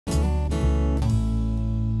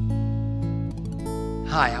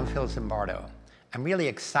Hi, I'm Philip Zimbardo. I'm really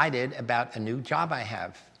excited about a new job I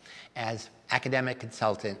have as academic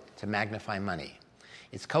consultant to Magnify Money.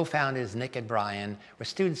 Its co-founders, Nick and Brian, were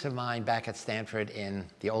students of mine back at Stanford in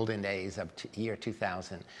the olden days of year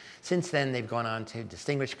 2000. Since then, they've gone on to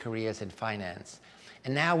distinguished careers in finance.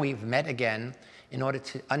 And now we've met again in order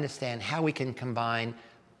to understand how we can combine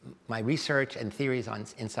my research and theories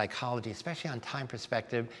in psychology, especially on time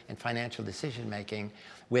perspective and financial decision making,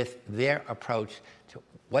 with their approach to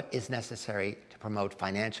what is necessary to promote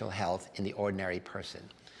financial health in the ordinary person.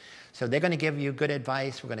 So they're going to give you good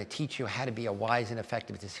advice. We're going to teach you how to be a wise and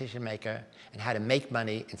effective decision maker and how to make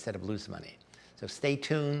money instead of lose money. So stay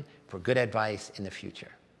tuned for good advice in the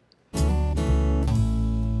future.